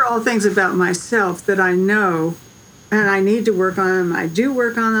these are all things about myself that I know, and I need to work on them. I do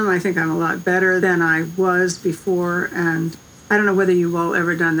work on them. I think I'm a lot better than I was before. And I don't know whether you've all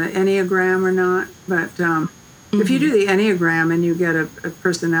ever done the Enneagram or not, but if you do the Enneagram and you get a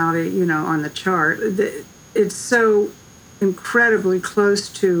personality, on the chart, it's so incredibly close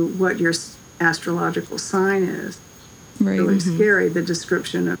to what your astrological sign is. Right. Really scary, the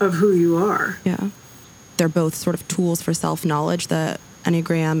description of who you are. Yeah. They're both sort of tools for self-knowledge, the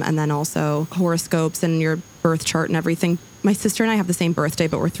Enneagram and then also horoscopes and your birth chart and everything. My sister and I have the same birthday,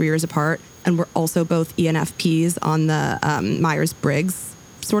 but we're 3 years apart. And we're also both ENFPs on the Myers-Briggs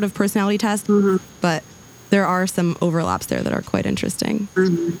sort of personality test. Mm-hmm. But there are some overlaps there that are quite interesting.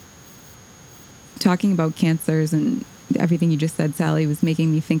 Mm-hmm. Talking about Cancers and everything you just said, Sally, was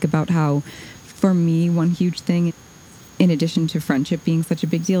making me think about how, for me, one huge thing, in addition to friendship being such a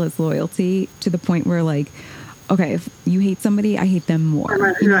big deal, is loyalty, to the point where, okay, if you hate somebody, I hate them more.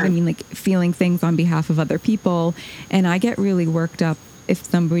 Right, you know what I mean? Feeling things on behalf of other people. And I get really worked up if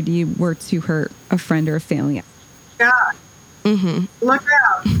somebody were to hurt a friend or a family. God. Mm-hmm. Look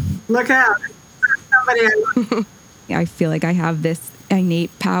out. Look out. Somebody I feel like I have this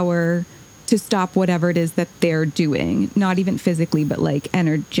innate power to stop whatever it is that they're doing, not even physically, but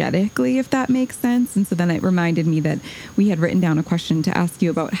energetically, if that makes sense. And so then it reminded me that we had written down a question to ask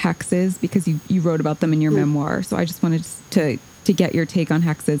you about hexes, because you wrote about them in your memoir. So I just wanted to get your take on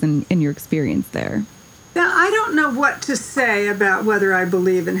hexes and your experience there. Now, I don't know what to say about whether I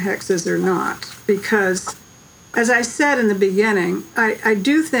believe in hexes or not, because as I said in the beginning, I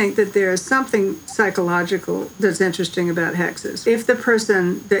do think that there is something psychological that's interesting about hexes. If the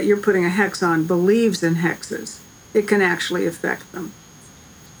person that you're putting a hex on believes in hexes, it can actually affect them.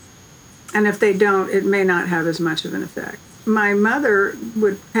 And if they don't, it may not have as much of an effect. My mother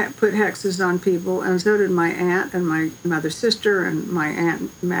would put hexes on people, and so did my aunt and my mother's sister and my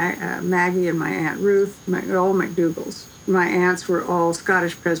aunt Maggie and my aunt Ruth, all McDougalls. My aunts were all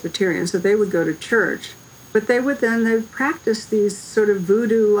Scottish Presbyterians, so they would go to church. But they'd practice these sort of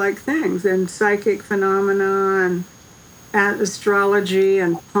voodoo-like things and psychic phenomena and astrology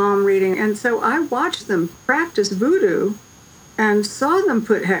and palm reading. And so I watched them practice voodoo and saw them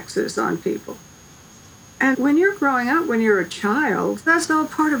put hexes on people. And when you're growing up, when you're a child, that's all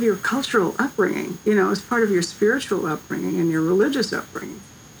part of your cultural upbringing, it's part of your spiritual upbringing and your religious upbringing.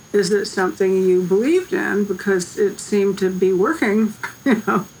 Is it something you believed in because it seemed to be working,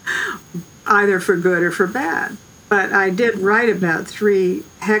 either for good or for bad? But I did write about 3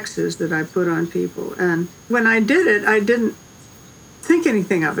 hexes that I put on people. And when I did it, I didn't think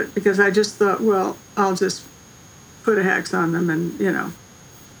anything of it because I just thought, well, I'll just put a hex on them and,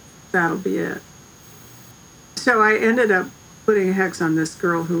 that'll be it. So I ended up putting a hex on this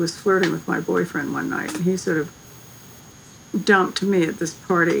girl who was flirting with my boyfriend one night. And he sort of dumped me at this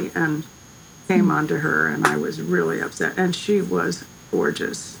party and came onto her, and I was really upset. And she was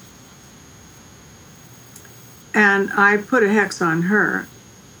gorgeous. And I put a hex on her.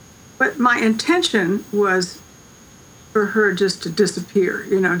 But my intention was for her just to disappear,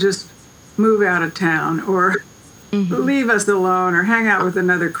 just move out of town or leave us alone or hang out with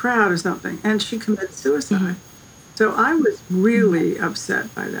another crowd or something. And she committed suicide. So I was really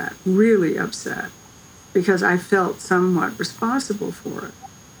upset by that, really upset, because I felt somewhat responsible for it.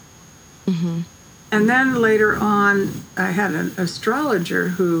 And then later on, I had an astrologer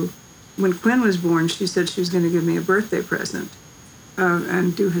who, when Quinn was born, she said she was going to give me a birthday present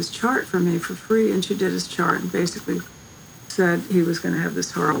and do his chart for me for free. And she did his chart and basically said he was going to have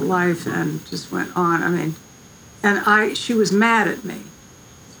this horrible life and just went on. She was mad at me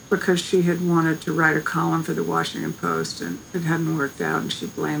because she had wanted to write a column for the Washington Post and it hadn't worked out, and she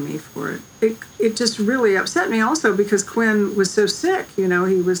blamed me for it. It just really upset me also because Quinn was so sick. He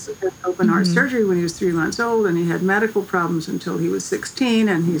was had open heart surgery when he was 3 months old, and he had medical problems until he was 16,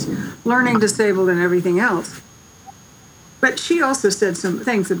 and he's learning disabled and everything else. But she also said some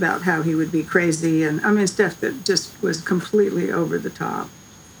things about how he would be crazy and, stuff that just was completely over the top.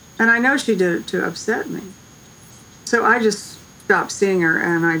 And I know she did it to upset me. So I just stopped seeing her,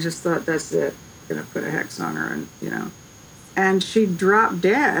 and I just thought, that's it. I'm going to put a hex on her, and, And she dropped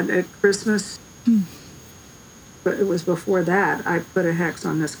dead at Christmas. But it was before that. I put a hex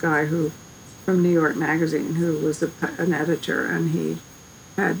on this guy from New York Magazine, who was an editor, and he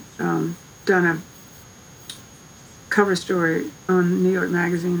had done a cover story on New York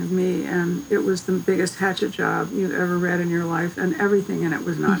Magazine of me, and it was the biggest hatchet job you've ever read in your life, and everything in it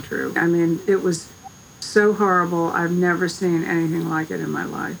was not true. It was so horrible. I've never seen anything like it in my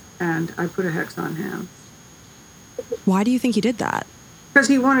life, and I put a hex on him. Why do you think he did that? Because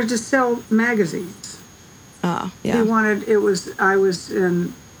he wanted to sell magazines. Yeah. I was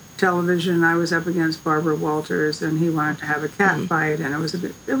in television. I was up against Barbara Walters, and he wanted to have a cat fight, and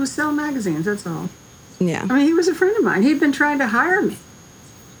it was sell magazines. That's all. Yeah. He was a friend of mine. He'd been trying to hire me,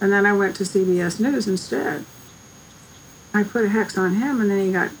 and then I went to CBS News instead. I put a hex on him, and then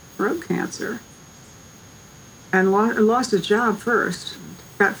he got throat cancer, and lost his job first.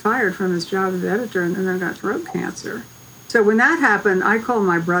 Got fired from his job as editor, and then got throat cancer. So when that happened, I called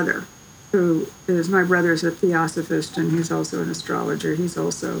my brother, my brother's a theosophist, and he's also an astrologer. He's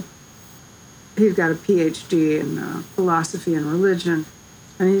got a PhD in philosophy and religion.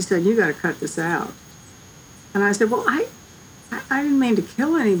 And he said, you got to cut this out. And I said, well, I didn't mean to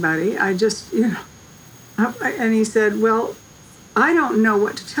kill anybody. I just, and he said, well, I don't know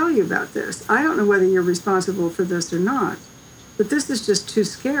what to tell you about this. I don't know whether you're responsible for this or not. But this is just too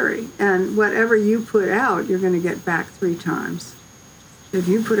scary. And whatever you put out, you're going to get back 3 times. If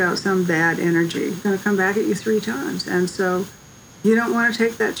you put out some bad energy, it's going to come back at you 3 times. And so you don't want to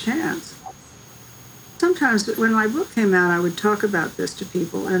take that chance. Sometimes when my book came out, I would talk about this to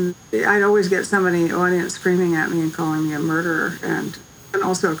people, and I'd always get somebody in the audience screaming at me and calling me a murderer and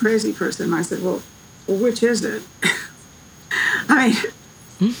also a crazy person. I said, well, which is it?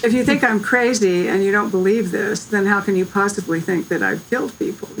 If you think I'm crazy and you don't believe this, then how can you possibly think that I've killed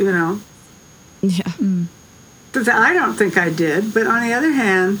people, Yeah. But I don't think I did. But on the other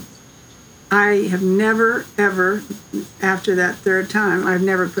hand, I have never, ever, after that 3rd time, I've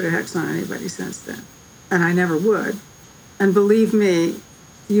never put a hex on anybody since then. And I never would. And believe me,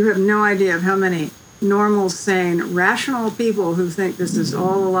 you have no idea of how many normal, sane, rational people who think this is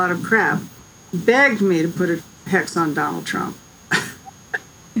all a lot of crap begged me to put a hex on Donald Trump.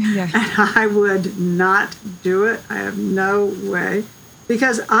 Yeah. And I would not do it. I have no way,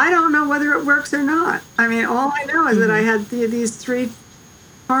 because I don't know whether it works or not. I mean, all I know is that I had these 3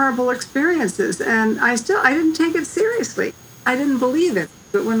 horrible experiences, and I didn't take it seriously. I didn't believe it.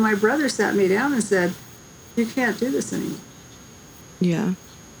 But when my brother sat me down and said, "You can't do this anymore," Yeah.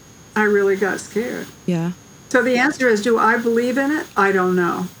 I really got scared. Yeah. So the answer is, do I believe in it? I don't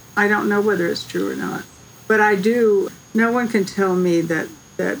know. I don't know whether it's true or not. But I do. No one can tell me that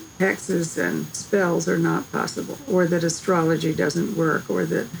hexes and spells are not possible, or that astrology doesn't work, or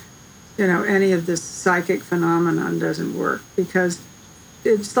that, any of this psychic phenomenon doesn't work, because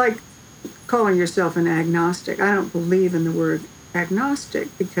it's like calling yourself an agnostic. I don't believe in the word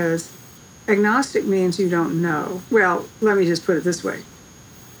agnostic, because agnostic means you don't know. Well, let me just put it this way.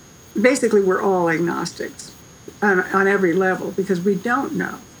 Basically, we're all agnostics on every level, because we don't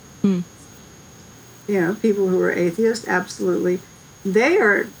know. People who are atheists, absolutely. They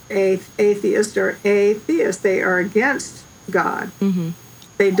are atheist or atheist. They are against God.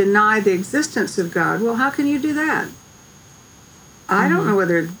 They deny the existence of God. Well, how can you do that? I don't know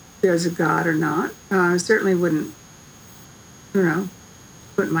whether there's a God or not. I certainly wouldn't,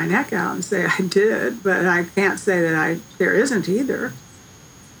 put my neck out and say I did, but I can't say that there isn't either.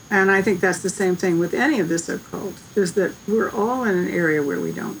 And I think that's the same thing with any of this occult, is that we're all in an area where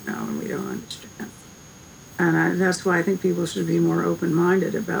we don't know and we don't understand. And that's why I think people should be more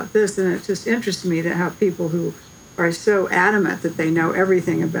open-minded about this. And it just interests me that how people who are so adamant that they know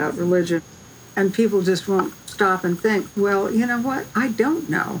everything about religion, and people just won't stop and think, well, you know what? I don't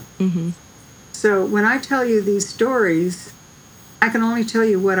know. So when I tell you these stories, I can only tell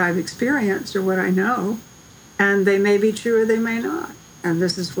you what I've experienced or what I know, and they may be true or they may not. And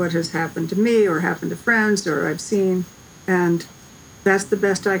this is what has happened to me or happened to friends or I've seen, and that's the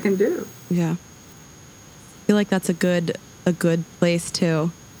best I can do. Yeah. I feel like that's a good place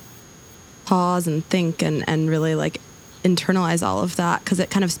to pause and think and really like internalize all of that, because it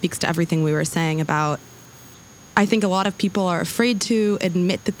kind of speaks to everything we were saying about, I think a lot of people are afraid to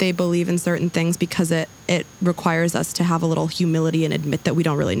admit that they believe in certain things because it requires us to have a little humility and admit that we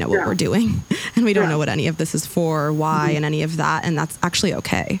don't really know what we're doing and we don't know what any of this is for or why and any of that, and that's actually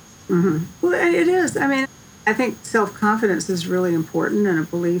okay. Well, it is. I mean, I think self-confidence is really important, and a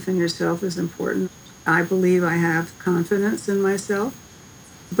belief in yourself is important. I believe I have confidence in myself.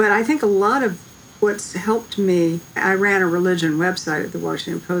 But I think a lot of what's helped me, I ran a religion website at the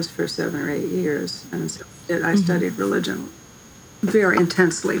Washington Post for 7 or 8 years, and so I studied religion very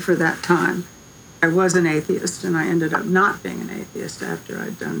intensely for that time. I was an atheist, and I ended up not being an atheist after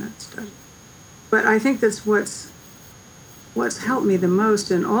I'd done that study. But I think that's what's helped me the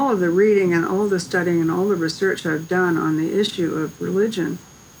most in all of the reading and all the studying and all the research I've done on the issue of religion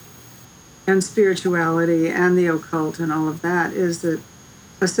and spirituality and the occult and all of that, is that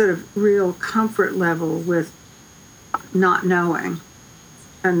a sort of real comfort level with not knowing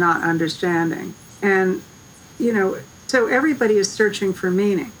and not understanding. And, so everybody is searching for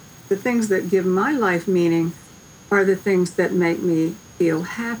meaning. The things that give my life meaning are the things that make me feel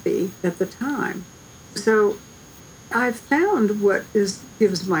happy at the time. So I've found what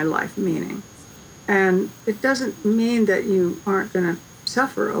gives my life meaning. And it doesn't mean that you aren't going to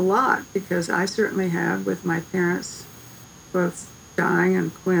suffer a lot, because I certainly have, with my parents both dying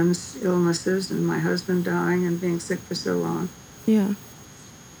and Quinn's illnesses and my husband dying and being sick for so long. Yeah.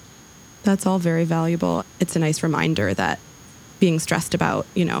 That's all very valuable. It's a nice reminder that being stressed about,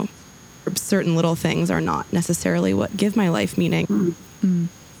 certain little things are not necessarily what give my life meaning.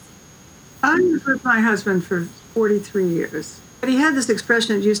 I was with my husband for 43 years. But he had this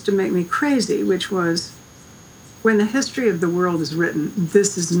expression that used to make me crazy, which was, when the history of the world is written,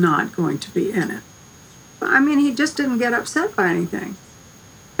 this is not going to be in it. I mean, he just didn't get upset by anything.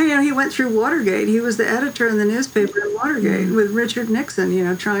 And, he went through Watergate. He was the editor in the newspaper in Watergate with Richard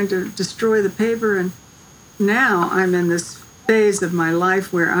Nixon, trying to destroy the paper. And now I'm in this phase of my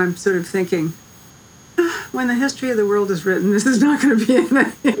life where I'm sort of thinking, when the history of the world is written, this is not going to be in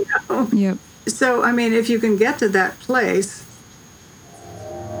it. Yep. So, I mean, if you can get to that place.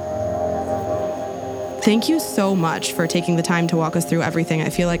 Thank you so much for taking the time to walk us through everything. I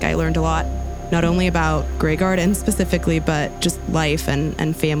feel like I learned a lot, not only about Grey Gardens specifically, but just life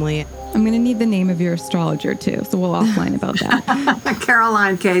and family. I'm going to need the name of your astrologer too, so we'll offline about that.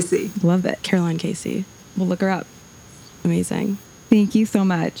 Caroline Casey. Love it. Caroline Casey. We'll look her up. Amazing. Thank you so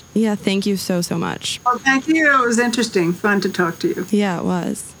much. Yeah, thank you so much. Well, thank you. It was interesting. Fun to talk to you. Yeah, it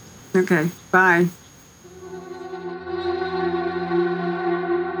was. Okay, bye.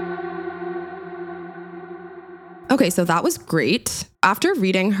 Okay, so that was great. After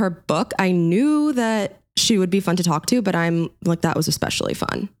reading her book, I knew that she would be fun to talk to, but I'm like, that was especially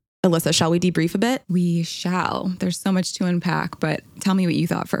fun. Alyssa, shall we debrief a bit? We shall. There's so much to unpack, but tell me what you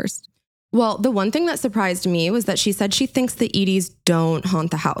thought first. Well, the one thing that surprised me was that she said she thinks the Edys don't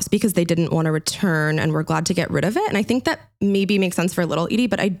haunt the house because they didn't want to return and were glad to get rid of it. And I think that maybe makes sense for little Edie,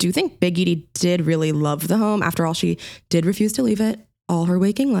 but I do think Big Edie did really love the home. After all, she did refuse to leave it all her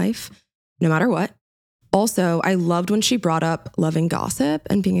waking life, no matter what. Also, I loved when she brought up loving gossip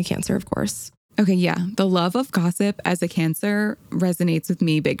and being a Cancer, of course. Okay, yeah, the love of gossip as a Cancer resonates with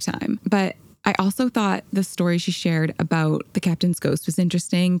me big time. But I also thought the story she shared about the captain's ghost was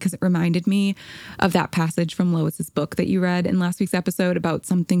interesting because it reminded me of that passage from Lois's book that you read in last week's episode about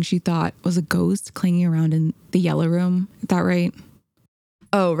something she thought was a ghost clinging around in the yellow room. Is that right?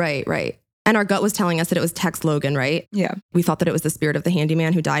 Oh, right. And our gut was telling us that it was Tex Logan, right? Yeah. We thought that it was the spirit of the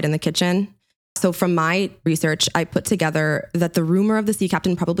handyman who died in the kitchen. So from my research, I put together that the rumor of the sea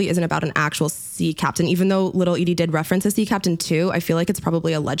captain probably isn't about an actual sea captain. Even though little Edie did reference a sea captain too, I feel like it's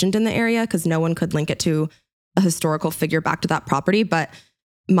probably a legend in the area because no one could link it to a historical figure back to that property. But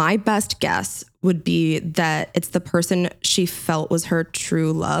my best guess would be that it's the person she felt was her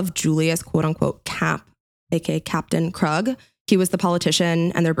true love, Julius, quote unquote, Cap, aka Captain Krug. He was the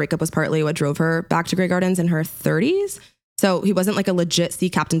politician and their breakup was partly what drove her back to Grey Gardens in her 30s. So he wasn't like a legit sea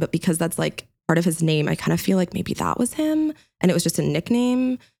captain, but because that's like part of his name, I kind of feel like maybe that was him and it was just a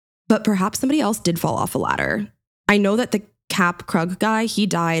nickname. But perhaps somebody else did fall off a ladder. I know that the Cap Krug guy, he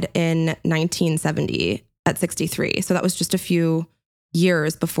died in 1970 at 63. So that was just a few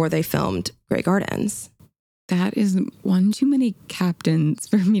years before they filmed Grey Gardens. That is one too many captains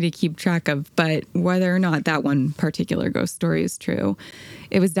for me to keep track of, but whether or not that one particular ghost story is true,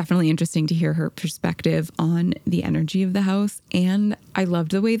 it was definitely interesting to hear her perspective on the energy of the house. And I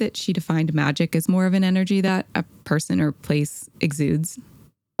loved the way that she defined magic as more of an energy that a person or place exudes.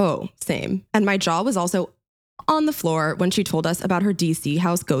 Oh, same. And my jaw was also on the floor when she told us about her DC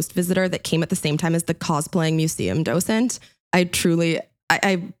house ghost visitor that came at the same time as the cosplaying museum docent.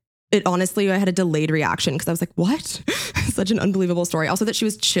 Honestly, I had a delayed reaction because I was like, what? Such an unbelievable story. Also that she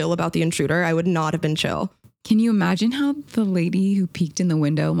was chill about the intruder. I would not have been chill. Can you imagine how the lady who peeked in the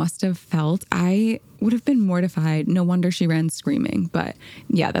window must have felt? I would have been mortified. No wonder she ran screaming. But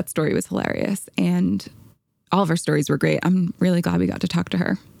yeah, that story was hilarious. And all of her stories were great. I'm really glad we got to talk to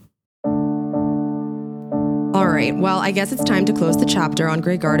her. All right. Well, I guess it's time to close the chapter on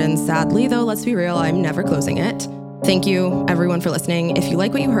Grey Gardens. Sadly, though, let's be real, I'm never closing it. Thank you, everyone, for listening. If you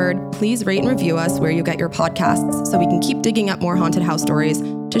like what you heard, please rate and review us where you get your podcasts so we can keep digging up more haunted house stories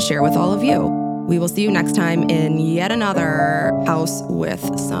to share with all of you. We will see you next time in yet another house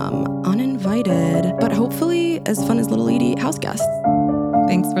with some uninvited, but hopefully as fun as Little Edie house guests.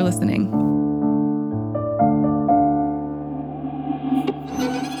 Thanks for listening.